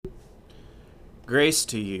Grace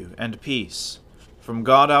to you and peace from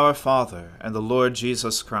God our Father and the Lord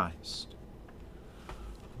Jesus Christ.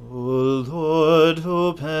 O Lord,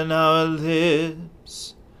 open our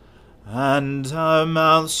lips, and our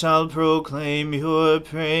mouth shall proclaim your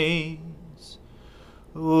praise.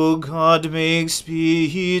 O God, make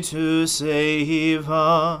speed to save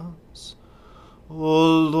us.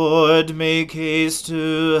 O Lord, make haste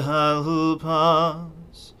to help us.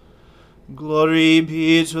 Glory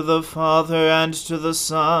be to the Father, and to the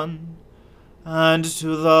Son, and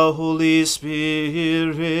to the Holy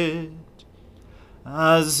Spirit,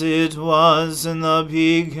 as it was in the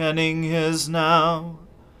beginning, is now,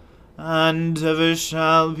 and ever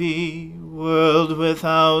shall be, world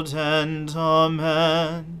without end.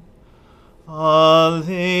 Amen.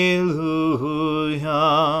 Alleluia.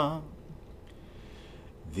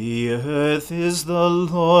 The earth is the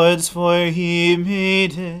Lord's, for he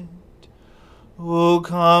made it. O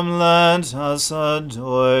come, let us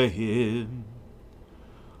adore him.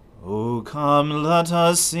 O come, let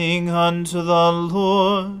us sing unto the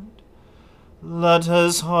Lord. Let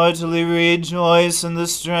us heartily rejoice in the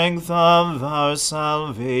strength of our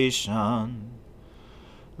salvation.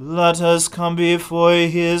 Let us come before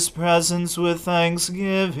his presence with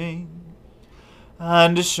thanksgiving,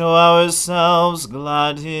 and show ourselves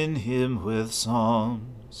glad in him with psalms.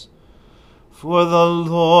 For the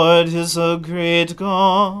Lord is a great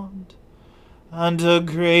God, and a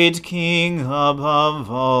great King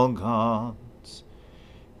above all gods.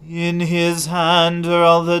 In his hand are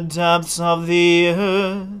all the depths of the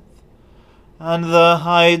earth, and the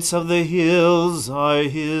heights of the hills are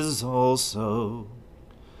his also.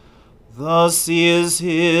 The sea is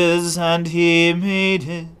his, and he made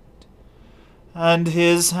it, and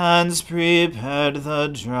his hands prepared the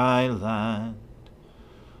dry land.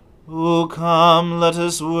 O come, let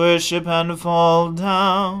us worship and fall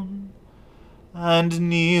down, and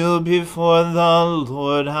kneel before the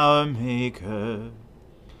Lord our Maker.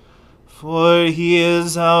 For he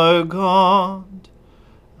is our God,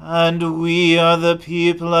 and we are the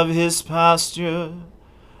people of his pasture,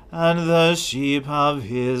 and the sheep of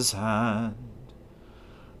his hand.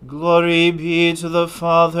 Glory be to the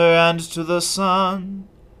Father, and to the Son,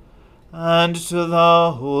 and to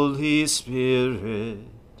the Holy Spirit,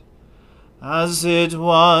 as it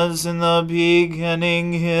was in the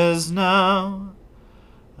beginning, is now,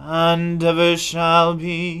 and ever shall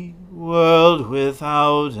be, world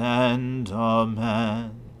without end.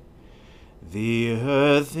 Amen. The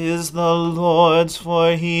earth is the Lord's,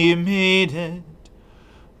 for he made it.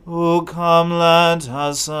 O come, let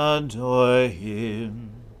us adore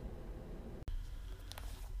him.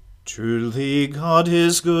 Truly God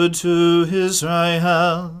is good to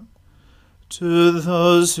Israel, to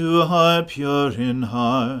those who are pure in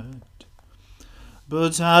heart.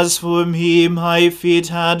 But as for me, my feet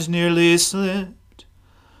had nearly slipped.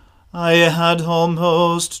 I had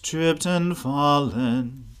almost tripped and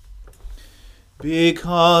fallen,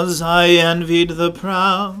 because I envied the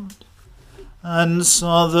proud, and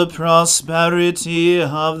saw the prosperity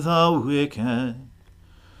of the wicked.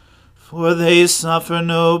 For they suffer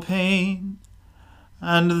no pain,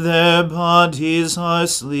 and their bodies are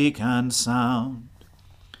sleek and sound.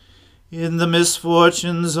 In the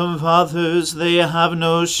misfortunes of others they have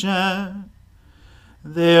no share.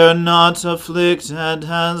 They are not afflicted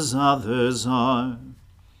as others are.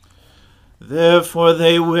 Therefore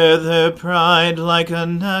they wear their pride like a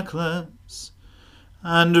necklace,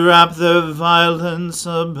 and wrap their violence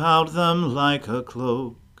about them like a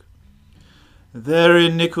cloak. Their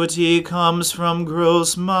iniquity comes from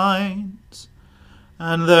gross minds,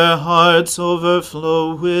 and their hearts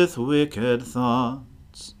overflow with wicked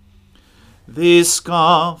thoughts. They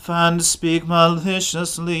scoff and speak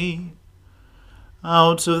maliciously.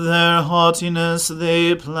 Out of their haughtiness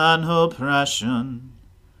they plan oppression.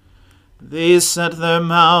 They set their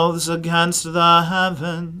mouths against the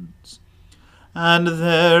heavens, and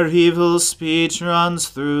their evil speech runs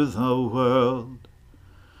through the world.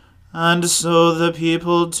 And so the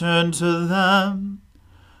people turn to them,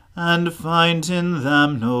 and find in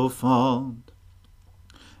them no fault.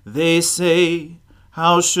 They say,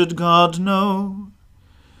 how should God know?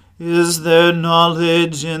 Is there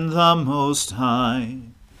knowledge in the Most High?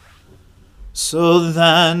 So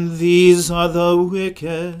then these are the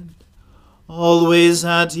wicked, always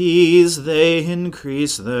at ease they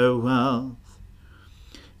increase their wealth.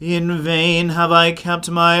 In vain have I kept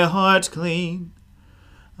my heart clean,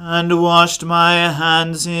 and washed my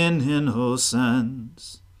hands in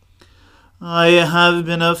innocence. I have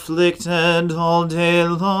been afflicted all day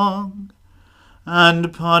long,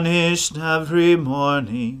 and punished every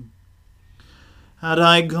morning. Had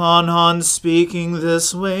I gone on speaking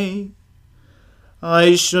this way,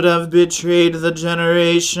 I should have betrayed the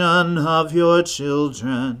generation of your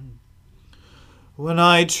children. When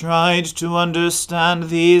I tried to understand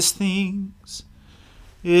these things,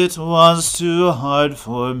 it was too hard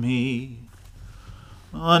for me,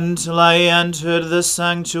 until I entered the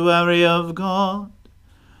sanctuary of God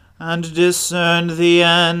and discerned the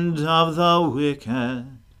end of the wicked.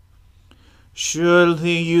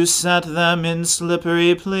 Surely you set them in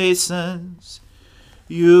slippery places.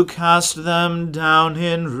 You cast them down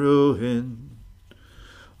in ruin.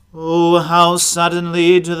 Oh, how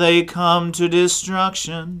suddenly do they come to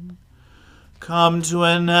destruction, come to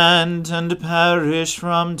an end and perish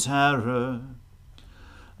from terror.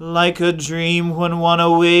 Like a dream when one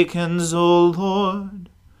awakens, O Lord,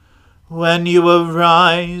 when you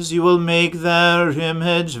arise, you will make their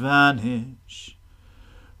image vanish.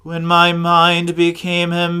 When my mind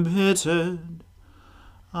became embittered,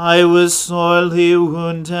 I was sorely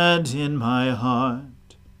wounded in my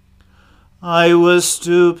heart. I was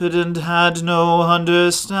stupid and had no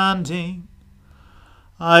understanding.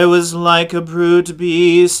 I was like a brute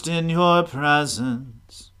beast in your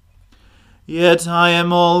presence. Yet I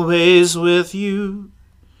am always with you.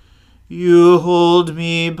 You hold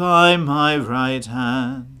me by my right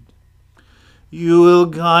hand. You will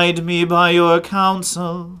guide me by your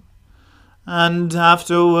counsel, and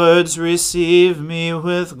afterwards receive me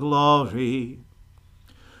with glory.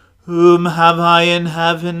 Whom have I in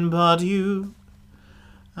heaven but you?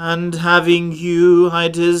 And having you, I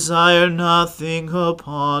desire nothing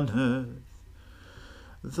upon earth.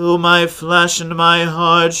 Though my flesh and my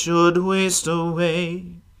heart should waste away,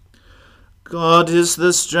 God is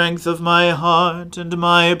the strength of my heart and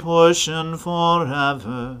my portion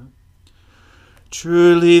forever.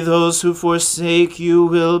 Truly those who forsake you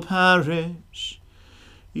will perish.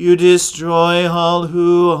 You destroy all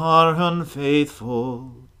who are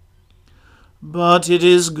unfaithful. But it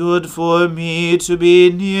is good for me to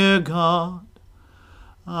be near God.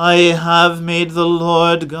 I have made the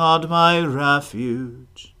Lord God my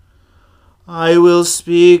refuge. I will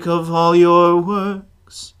speak of all your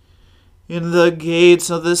works in the gates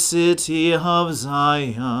of the city of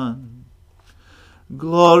Zion.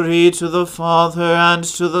 Glory to the Father, and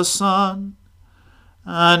to the Son,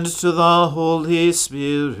 and to the Holy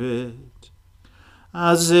Spirit,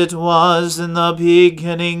 as it was in the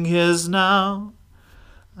beginning, is now,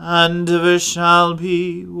 and ever shall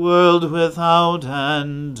be, world without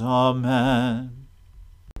end. Amen.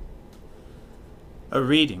 A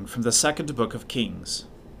reading from the second book of Kings.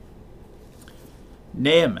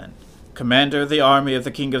 Naaman, commander of the army of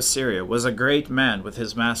the king of Syria, was a great man with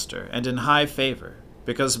his master, and in high favor,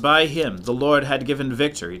 because by him the Lord had given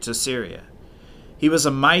victory to Syria. He was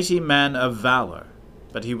a mighty man of valor,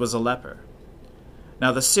 but he was a leper.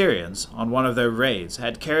 Now the Syrians, on one of their raids,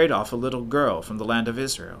 had carried off a little girl from the land of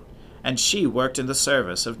Israel, and she worked in the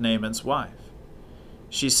service of Naaman's wife.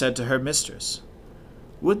 She said to her mistress,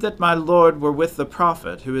 "Would that my lord were with the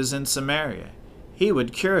prophet who is in Samaria. He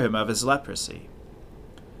would cure him of his leprosy."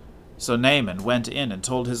 So Naaman went in and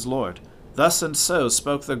told his lord, "Thus and so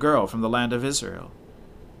spoke the girl from the land of Israel."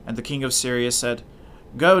 And the king of Syria said,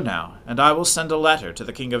 "Go now, and I will send a letter to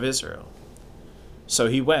the king of Israel." So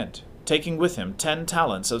he went, taking with him 10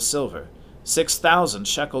 talents of silver, 6,000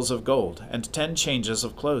 shekels of gold, and 10 changes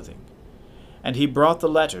of clothing. And he brought the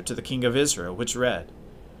letter to the king of Israel, which read,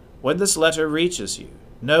 "When this letter reaches you,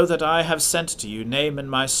 know that I have sent to you Naaman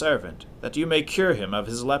my servant, that you may cure him of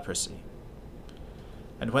his leprosy."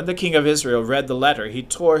 And when the king of Israel read the letter, he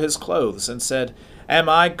tore his clothes, and said, "Am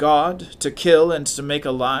I God, to kill and to make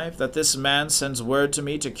alive, that this man sends word to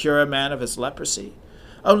me to cure a man of his leprosy?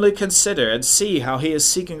 Only consider and see how he is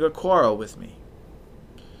seeking a quarrel with me."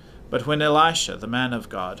 But when Elisha, the man of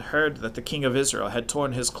God, heard that the king of Israel had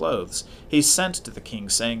torn his clothes, he sent to the king,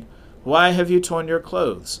 saying, "Why have you torn your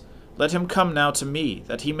clothes? Let him come now to me,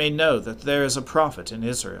 that he may know that there is a prophet in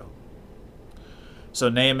Israel." So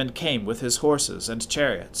Naaman came with his horses and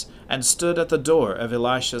chariots, and stood at the door of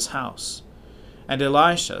Elisha's house. And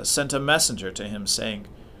Elisha sent a messenger to him, saying,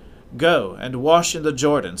 "Go and wash in the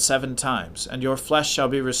Jordan 7 times, and your flesh shall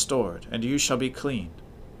be restored, and you shall be clean."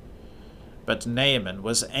 But Naaman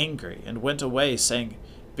was angry, and went away, saying,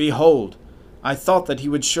 "Behold, I thought that he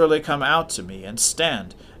would surely come out to me, and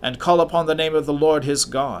stand, and call upon the name of the Lord his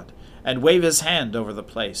God, and wave his hand over the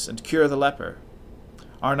place, and cure the leper.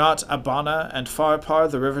 Are not Abana and Pharpar,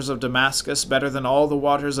 the rivers of Damascus, better than all the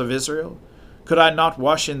waters of Israel? Could I not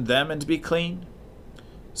wash in them and be clean?"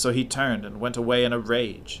 So he turned and went away in a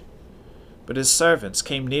rage. But his servants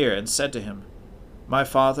came near and said to him, "My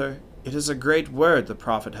father, it is a great word the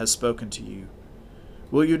prophet has spoken to you.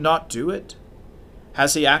 Will you not do it?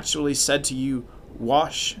 Has he actually said to you,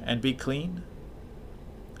 'Wash and be clean'?"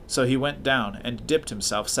 So he went down and dipped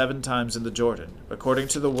himself 7 times in the Jordan, according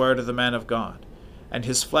to the word of the man of God, and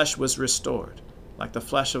his flesh was restored, like the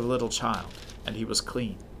flesh of a little child, and he was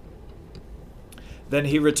clean. Then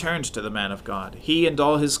he returned to the man of God, he and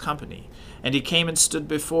all his company, and he came and stood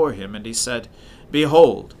before him, and he said,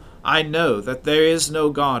 "Behold, I know that there is no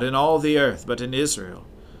God in all the earth but in Israel.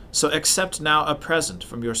 So accept now a present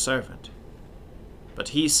from your servant." But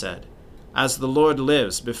he said, "As the Lord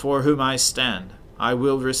lives, before whom I stand, I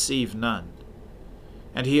will receive none."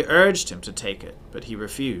 And he urged him to take it, but he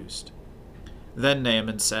refused. Then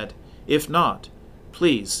Naaman said, "If not,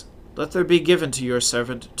 please, let there be given to your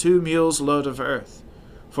servant 2 mules' load of earth.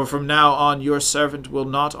 For from now on your servant will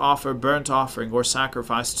not offer burnt offering or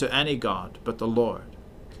sacrifice to any god but the Lord.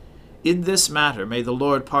 In this matter may the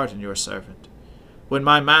Lord pardon your servant. When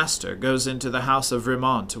my master goes into the house of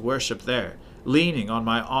Rimmon to worship there, leaning on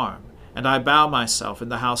my arm, and I bow myself in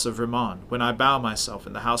the house of Rimmon, when I bow myself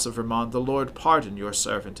in the house of Rimmon, the Lord pardon your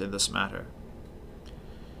servant in this matter."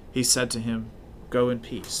 He said to him, "Go in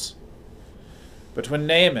peace." But when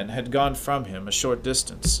Naaman had gone from him a short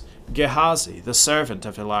distance, Gehazi, the servant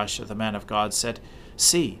of Elisha the man of God, said,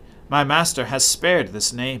 "See, my master has spared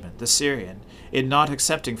this Naaman the Syrian, in not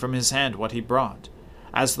accepting from his hand what he brought.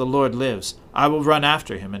 As the Lord lives, I will run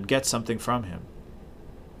after him and get something from him."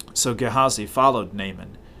 So Gehazi followed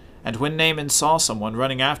Naaman, and when Naaman saw someone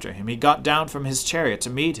running after him, he got down from his chariot to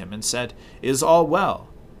meet him, and said, "Is all well?"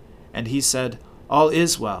 And he said, "All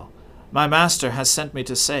is well. My master has sent me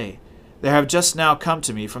to say, There have just now come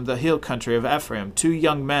to me from the hill country of Ephraim 2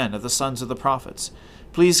 young men of the sons of the prophets.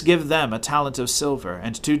 Please give them a talent of silver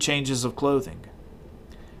and 2 changes of clothing."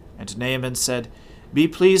 And Naaman said, "Be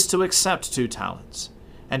pleased to accept 2 talents.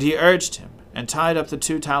 And he urged him, and tied up the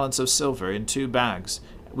 2 talents of silver in 2 bags,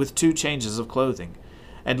 with 2 changes of clothing,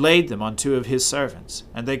 and laid them on 2 of his servants,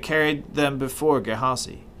 and they carried them before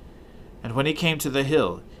Gehazi. And when he came to the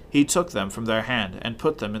hill, he took them from their hand, and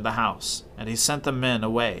put them in the house, and he sent the men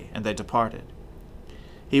away, and they departed.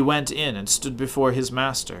 He went in and stood before his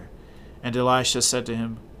master, and Elisha said to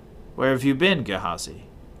him, "Where have you been, Gehazi?"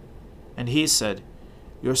 And he said,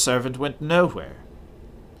 "Your servant went nowhere."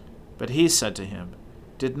 But he said to him,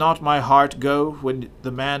 "Did not my heart go when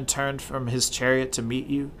the man turned from his chariot to meet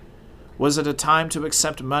you? Was it a time to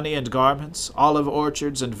accept money and garments, olive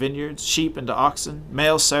orchards and vineyards, sheep and oxen,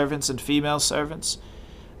 male servants and female servants?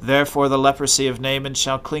 Therefore the leprosy of Naaman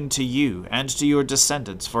shall cling to you and to your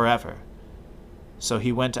descendants forever." So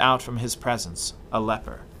he went out from his presence, a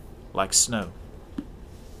leper, like snow.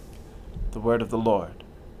 The word of the Lord.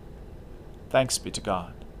 Thanks be to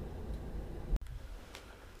God.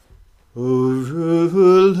 O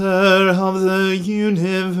ruler of the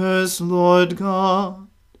universe, Lord God,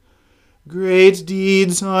 great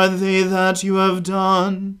deeds are they that you have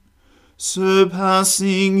done,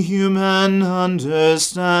 surpassing human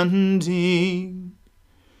understanding.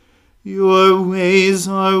 Your ways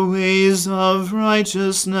are ways of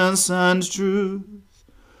righteousness and truth,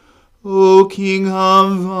 O King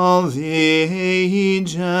of all the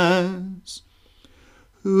ages.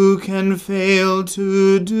 Who can fail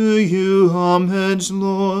to do you homage,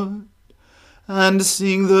 Lord, and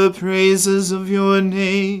sing the praises of your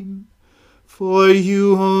name? For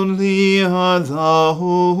you only are the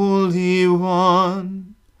Holy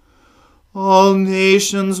One. All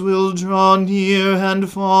nations will draw near and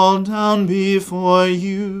fall down before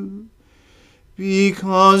you,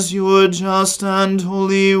 because your just and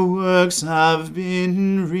holy works have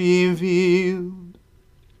been revealed.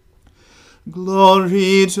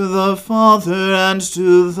 Glory to the Father, and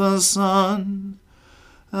to the Son,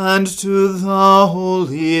 and to the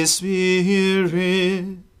Holy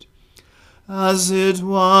Spirit, as it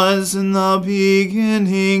was in the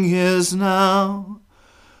beginning, is now,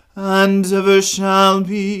 and ever shall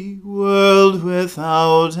be, world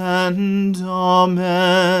without end.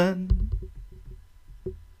 Amen.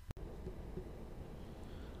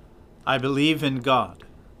 I believe in God,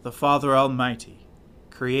 the Father Almighty,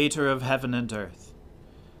 Creator of heaven and earth.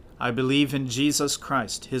 I believe in Jesus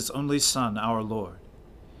Christ, his only Son, our Lord.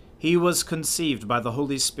 He was conceived by the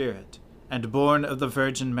Holy Spirit, and born of the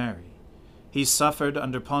Virgin Mary. He suffered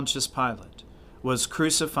under Pontius Pilate, was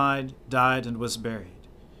crucified, died, and was buried.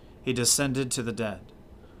 He descended to the dead.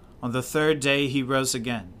 On the 3rd day he rose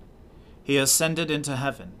again. He ascended into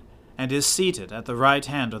heaven, and is seated at the right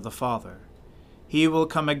hand of the Father. He will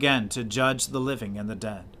come again to judge the living and the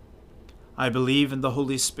dead. I believe in the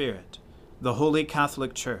Holy Spirit, the Holy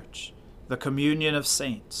Catholic Church, the communion of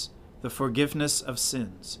saints, the forgiveness of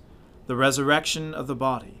sins, the resurrection of the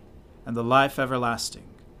body, and the life everlasting.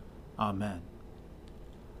 Amen.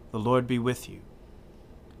 The Lord be with you.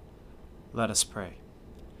 Let us pray.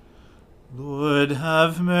 Lord,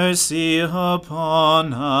 have mercy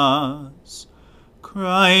upon us.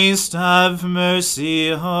 Christ, have mercy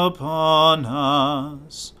upon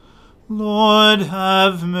us. Lord,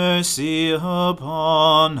 have mercy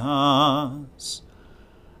upon us.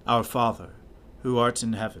 Our Father, who art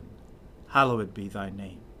in heaven, hallowed be thy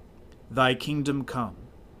name. Thy kingdom come,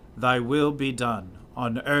 thy will be done,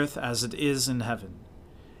 on earth as it is in heaven.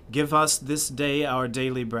 Give us this day our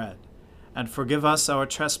daily bread, and forgive us our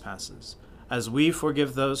trespasses, as we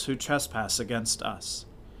forgive those who trespass against us.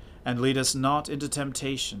 And lead us not into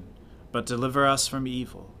temptation, but deliver us from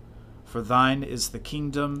evil. For thine is the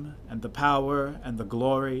kingdom, and the power, and the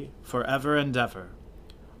glory, forever and ever.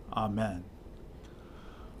 Amen.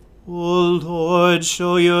 O Lord,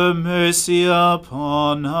 show your mercy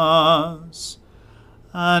upon us,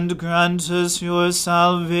 and grant us your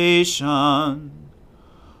salvation.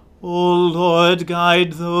 O Lord,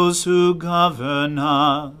 guide those who govern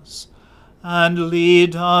us, and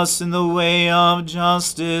lead us in the way of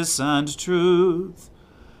justice and truth.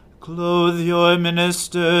 Clothe your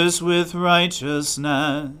ministers with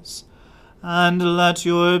righteousness, and let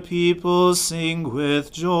your people sing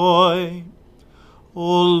with joy.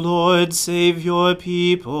 O Lord, save your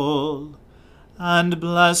people, and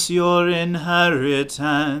bless your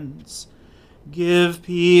inheritance. Give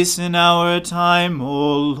peace in our time,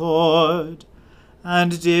 O Lord,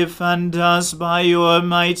 and defend us by your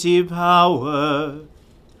mighty power.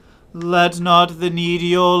 Let not the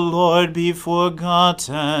needy, O Lord, be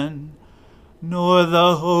forgotten, nor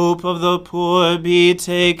the hope of the poor be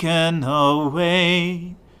taken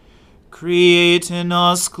away. Create in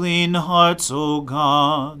us clean hearts, O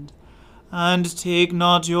God, and take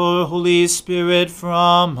not your Holy Spirit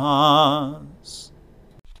from us.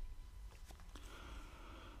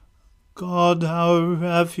 God, our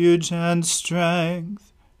refuge and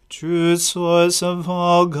strength, true source of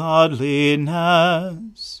all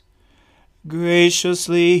godliness,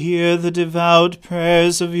 graciously hear the devout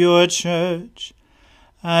prayers of your church,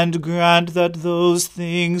 and grant that those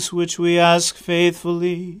things which we ask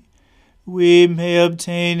faithfully we may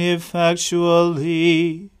obtain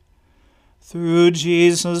effectually. Through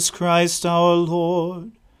Jesus Christ our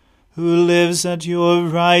Lord, who lives at your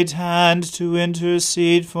right hand to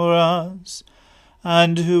intercede for us,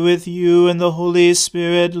 and who with you and the Holy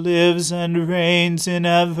Spirit lives and reigns in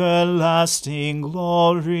everlasting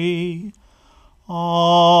glory.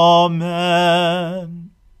 Amen.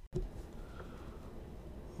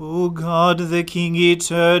 O God, the King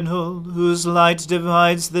eternal, whose light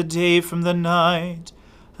divides the day from the night,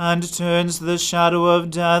 and turns the shadow of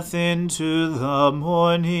death into the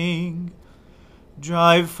morning,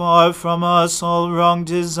 drive far from us all wrong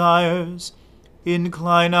desires,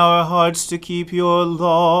 incline our hearts to keep your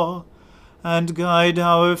law, and guide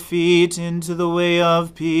our feet into the way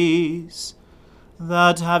of peace,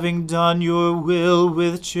 that having done your will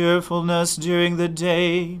with cheerfulness during the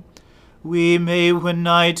day, we may, when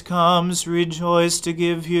night comes, rejoice to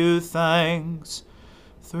give you thanks.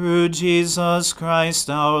 Through Jesus Christ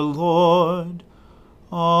our Lord.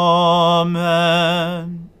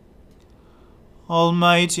 Amen.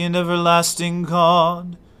 Almighty and everlasting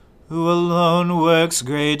God, who alone works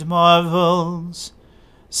great marvels,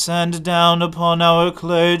 send down upon our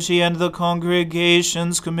clergy and the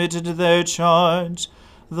congregations committed to their charge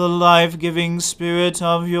the life-giving Spirit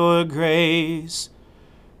of your grace.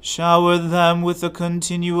 Shower them with the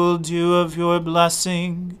continual dew of your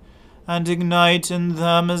blessing, and ignite in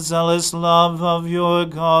them a zealous love of your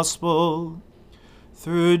gospel.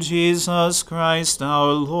 Through Jesus Christ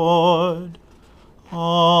our Lord.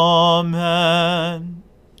 Amen.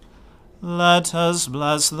 Let us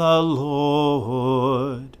bless the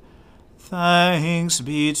Lord. Thanks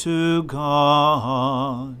be to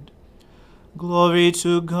God. Glory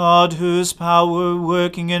to God, whose power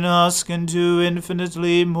working in us can do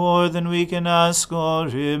infinitely more than we can ask or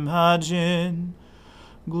imagine.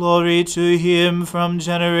 Glory to him from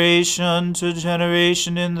generation to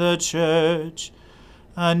generation in the church,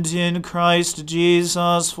 and in Christ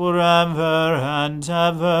Jesus forever and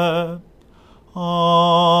ever.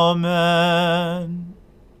 Amen.